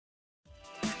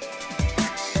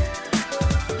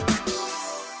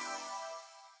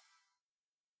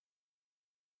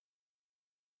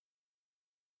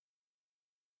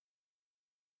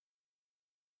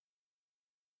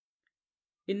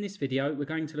In this video, we're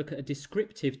going to look at a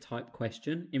descriptive type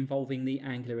question involving the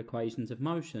angular equations of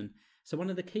motion. So one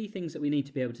of the key things that we need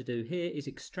to be able to do here is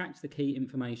extract the key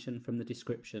information from the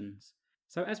descriptions.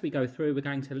 So as we go through, we're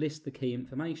going to list the key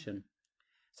information.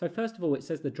 So first of all, it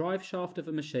says the drive shaft of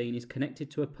a machine is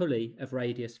connected to a pulley of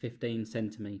radius 15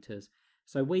 centimeters.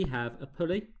 So we have a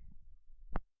pulley,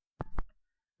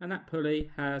 and that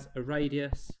pulley has a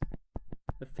radius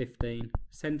of 15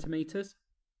 centimeters.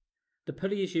 The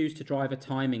pulley is used to drive a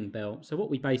timing belt. So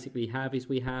what we basically have is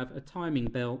we have a timing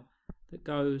belt that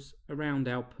goes around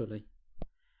our pulley.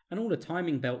 And all a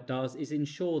timing belt does is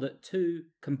ensure that two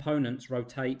components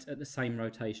rotate at the same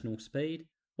rotational speed,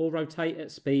 or rotate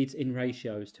at speeds in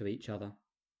ratios to each other.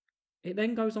 It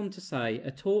then goes on to say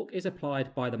a torque is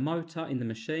applied by the motor in the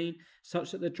machine such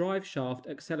that the drive shaft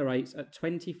accelerates at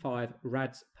 25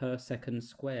 rads per second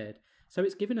squared. So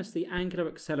it's given us the angular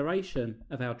acceleration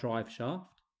of our drive shaft,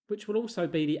 which will also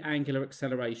be the angular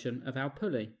acceleration of our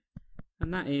pulley,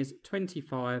 and that is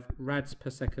 25 rads per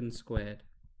second squared.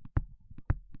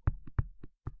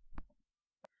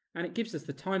 And it gives us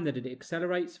the time that it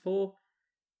accelerates for,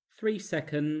 3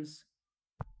 seconds,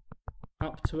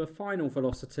 up to a final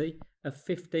velocity of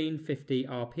 1550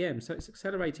 RPM. So it's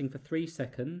accelerating for 3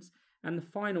 seconds, and the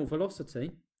final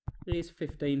velocity is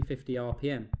 1550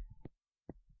 RPM.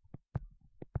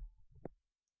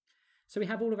 So we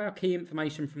have all of our key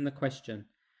information from the question,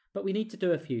 but we need to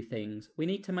do a few things. We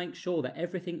need to make sure that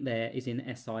everything there is in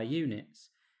SI units.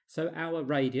 So our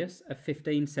radius of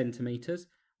 15 centimeters,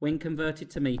 when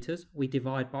converted to meters, we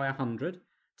divide by 100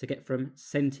 to get from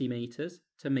centimeters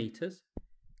to meters,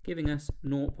 giving us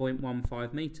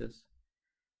 0.15 meters.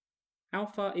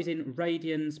 Alpha is in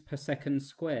radians per second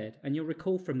squared, and you'll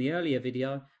recall from the earlier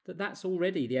video that that's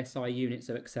already the SI units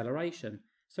of acceleration,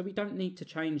 so we don't need to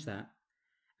change that.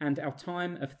 And our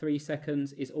time of 3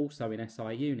 seconds is also in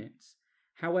SI units.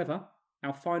 However,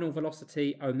 our final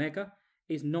velocity omega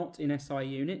is not in SI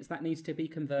units. That needs to be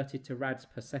converted to rads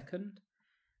per second.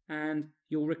 And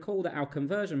you'll recall that our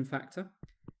conversion factor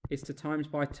is to times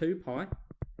by 2 pi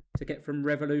to get from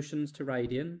revolutions to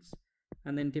radians,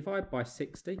 and then divide by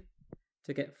 60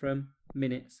 to get from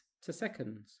minutes to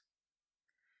seconds.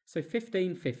 So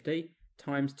 1550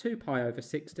 times 2 pi over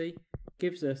 60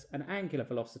 gives us an angular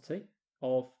velocity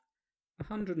of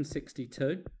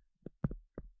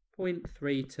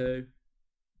 162.32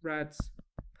 rads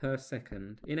per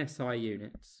second in SI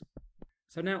units.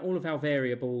 So now all of our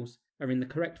variables are in the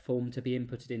correct form to be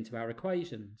inputted into our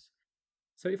equations.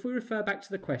 So if we refer back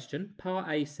to the question, part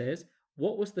A says,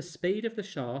 what was the speed of the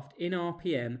shaft in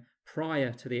RPM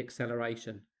prior to the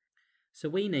acceleration? So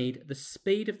we need the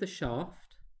speed of the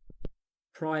shaft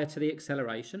prior to the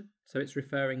acceleration. So it's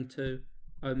referring to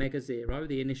omega 0,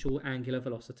 the initial angular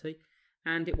velocity,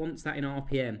 and it wants that in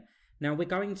RPM. Now we're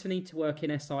going to need to work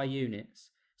in SI units.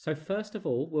 So first of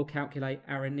all, we'll calculate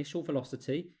our initial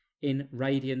velocity in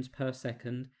radians per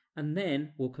second, and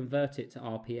then we'll convert it to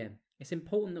RPM. It's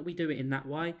important that we do it in that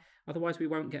way, otherwise we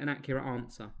won't get an accurate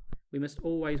answer. We must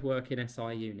always work in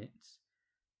SI units.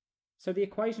 So the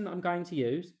equation that I'm going to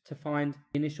use to find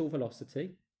initial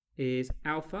velocity is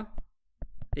alpha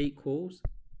equals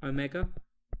omega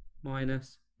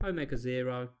minus omega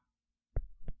 0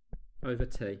 over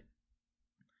t.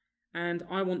 And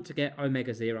I want to get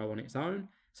omega 0 on its own,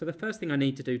 so the first thing I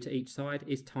need to do to each side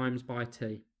is times by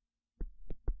t.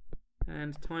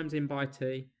 And times in by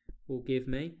t will give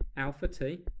me alpha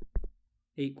t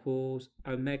equals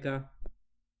omega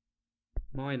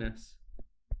minus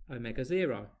omega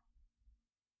 0.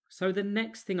 So the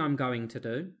next thing I'm going to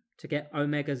do to get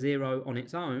omega 0 on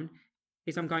its own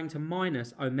is I'm going to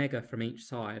minus omega from each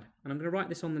side. And I'm going to write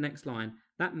this on the next line.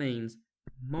 That means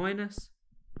minus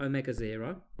omega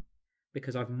 0,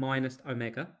 because I've minused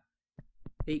omega,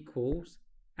 equals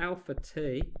alpha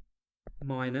t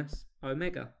minus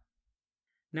omega.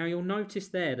 Now you'll notice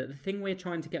there that the thing we're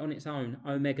trying to get on its own,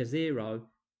 omega 0,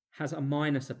 has a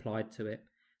minus applied to it.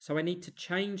 So I need to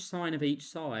change sign of each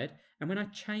side, and when I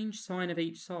change sign of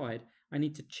each side, I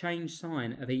need to change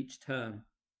sign of each term.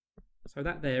 So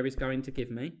that there is going to give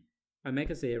me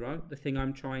omega 0, the thing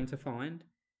I'm trying to find,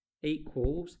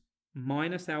 equals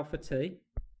minus alpha t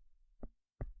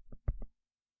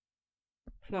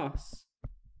plus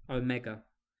omega.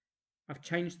 I've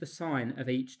changed the sign of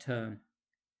each term.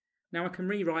 Now I can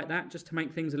rewrite that just to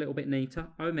make things a little bit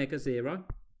neater. Omega 0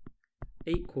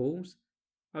 equals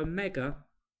omega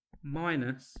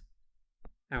minus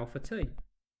alpha t.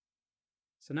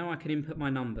 So now I can input my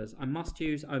numbers. I must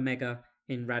use omega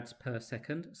in rads per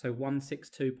second, so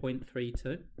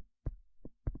 162.32.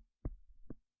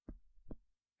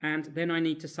 And then I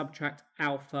need to subtract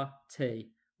alpha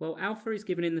t, Well, alpha is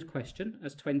given in the question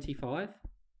as 25,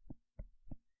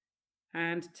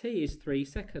 and t is 3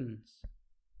 seconds.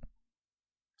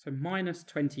 So minus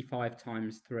 25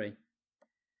 times 3.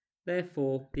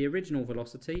 Therefore, the original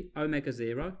velocity, omega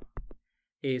 0,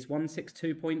 is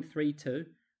 162.32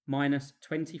 minus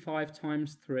 25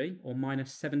 times 3, or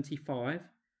minus 75,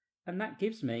 and that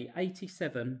gives me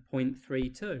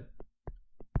 87.32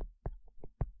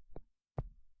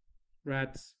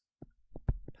 rads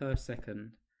per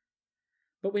second.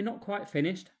 But we're not quite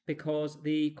finished, because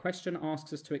the question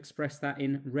asks us to express that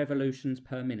in revolutions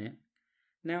per minute.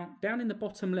 Now, down in the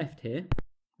bottom left here,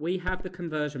 we have the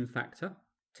conversion factor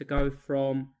to go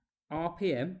from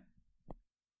RPM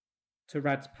to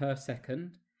rads per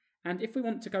second. And if we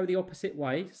want to go the opposite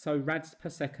way, so rads per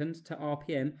second to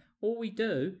RPM, all we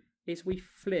do is we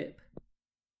flip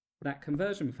that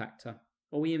conversion factor,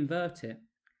 or we invert it.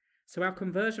 So our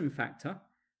conversion factor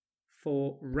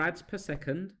for rads per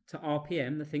second to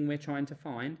RPM, the thing we're trying to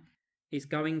find, is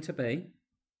going to be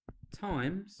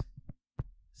times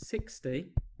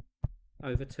 60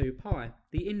 over 2 pi,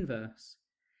 the inverse.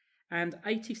 And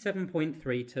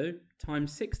 87.32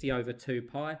 times 60 over 2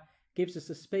 pi gives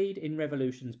us a speed in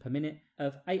revolutions per minute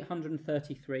of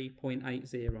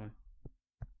 833.80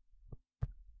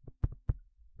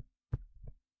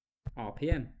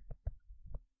 RPM.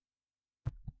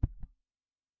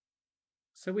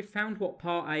 So we've found what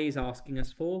part A is asking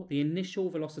us for, the initial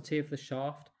velocity of the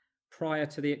shaft prior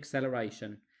to the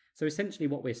acceleration. So essentially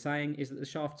what we're saying is that the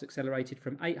shaft's accelerated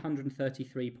from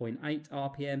 833.8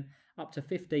 RPM up to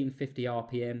 1550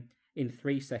 RPM in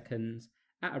 3 seconds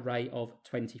at a rate of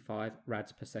 25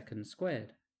 rads per second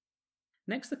squared.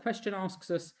 Next, the question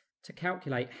asks us to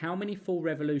calculate how many full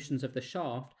revolutions of the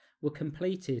shaft were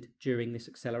completed during this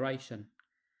acceleration.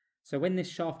 So when this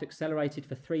shaft accelerated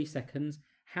for 3 seconds,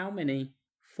 how many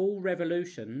full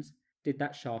revolutions did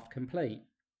that shaft complete?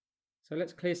 So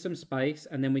let's clear some space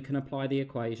and then we can apply the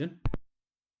equation.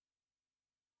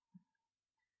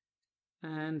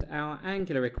 And our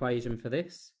angular equation for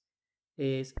this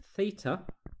is theta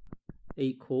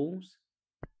equals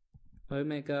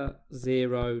omega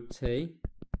 0t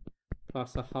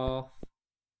plus a half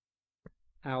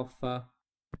alpha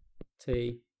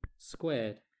t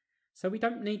squared. So we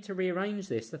don't need to rearrange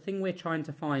this. The thing we're trying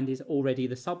to find is already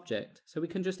the subject. So we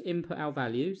can just input our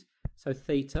values. So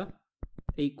theta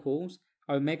equals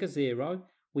omega 0.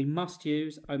 We must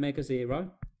use omega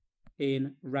 0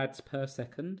 in rads per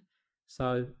second.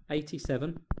 So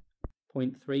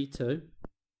 87.32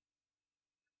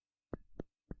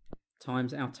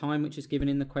 times our time, which is given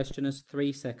in the question as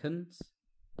 3 seconds,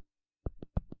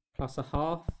 plus a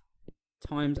half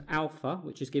times alpha,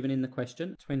 which is given in the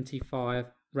question,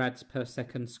 25 rads per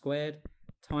second squared,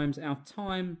 times our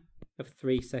time of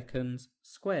 3 seconds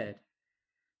squared.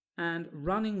 And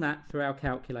running that through our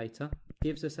calculator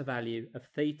gives us a value of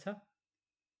theta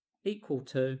equal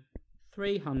to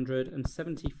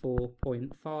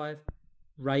 374.5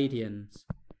 radians.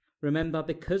 Remember,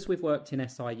 because we've worked in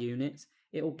SI units,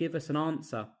 it will give us an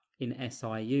answer in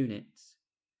SI units.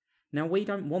 Now, we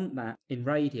don't want that in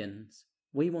radians.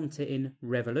 We want it in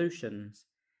revolutions.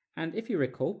 And if you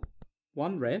recall,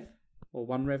 1 rev, or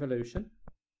 1 revolution,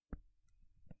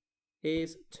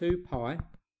 is 2 pi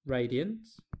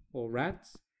radians, or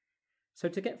rads. So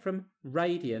to get from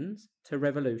radians to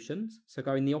revolutions, so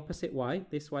going the opposite way,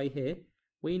 this way here,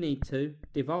 we need to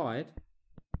divide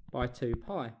by 2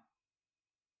 pi.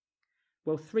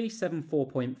 Well,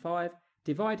 374.5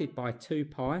 divided by 2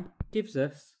 pi gives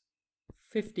us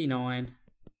 59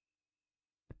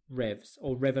 revs,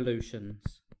 or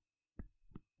revolutions.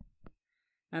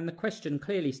 And the question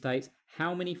clearly states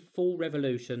how many full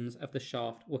revolutions of the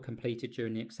shaft were completed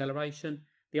during the acceleration.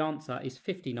 The answer is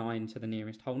 59 to the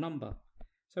nearest whole number.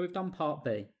 So we've done part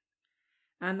B.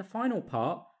 And the final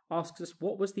part asks us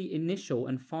what was the initial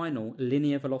and final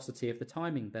linear velocity of the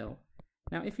timing belt.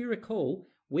 Now, if you recall,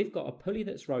 we've got a pulley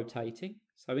that's rotating.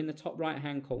 So in the top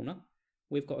right-hand corner,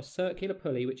 we've got a circular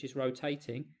pulley which is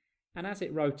rotating. And as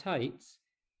it rotates,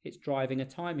 it's driving a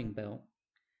timing belt.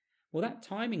 Well, that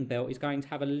timing belt is going to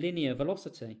have a linear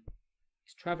velocity.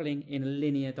 It's travelling in a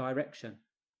linear direction.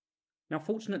 Now,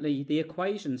 fortunately, the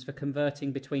equations for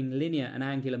converting between linear and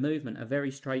angular movement are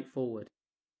very straightforward.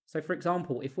 So, for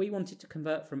example, if we wanted to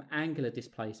convert from angular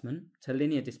displacement to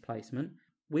linear displacement,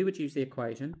 we would use the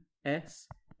equation S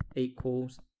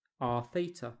equals r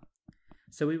theta.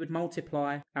 So we would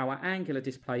multiply our angular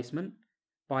displacement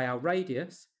by our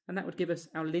radius, and that would give us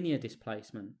our linear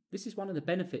displacement. This is one of the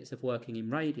benefits of working in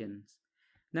radians.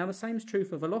 Now, the same is true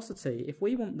for velocity. If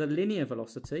we want the linear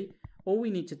velocity, all we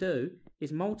need to do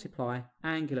is multiply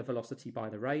angular velocity by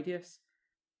the radius,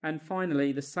 And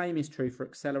finally, the same is true for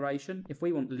acceleration. If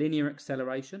we want linear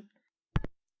acceleration,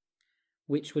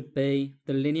 which would be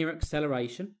the linear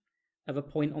acceleration of a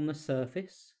point on the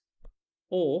surface,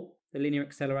 or the linear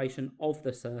acceleration of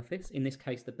the surface, in this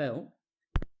case the belt,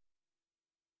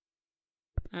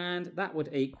 and that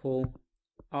would equal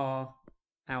r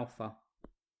alpha.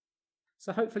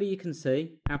 So hopefully you can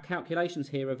see our calculations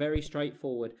here are very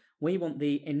straightforward. We want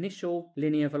the initial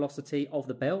linear velocity of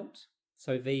the belt,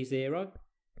 so v0,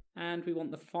 and we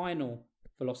want the final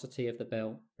velocity of the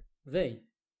belt, v.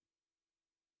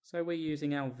 So we're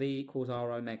using our v equals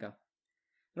r omega.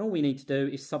 And all we need to do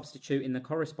is substitute in the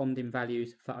corresponding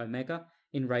values for omega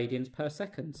in radians per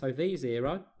second. So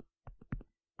v0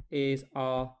 is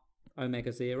r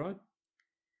omega 0.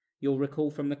 You'll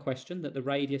recall from the question that the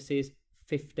radius is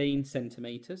 15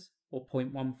 centimetres, or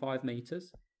 0.15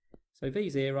 metres. So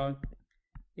v0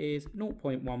 is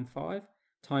 0.15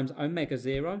 times omega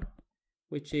 0,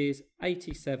 which is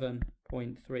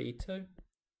 87.32,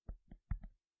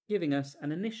 giving us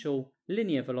an initial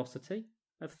linear velocity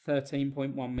of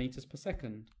 13.1 metres per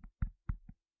second.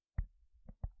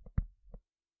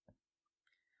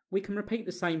 We can repeat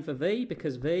the same for v,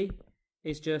 because v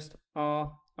is just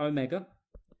r omega,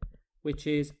 which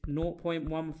is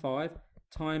 0.15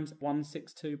 times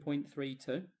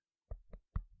 162.32.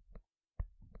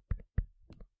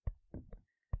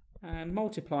 And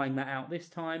multiplying that out this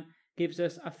time gives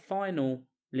us a final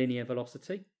linear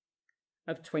velocity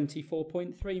of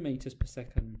 24.3 metres per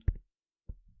second.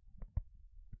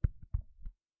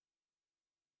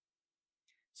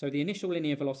 So the initial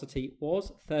linear velocity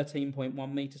was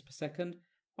 13.1 metres per second.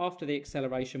 After the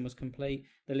acceleration was complete,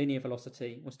 the linear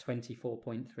velocity was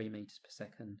 24.3 metres per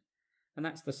second. And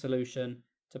that's the solution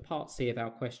to part C of our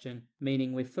question,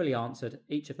 meaning we've fully answered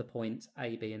each of the points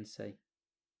A, B and C.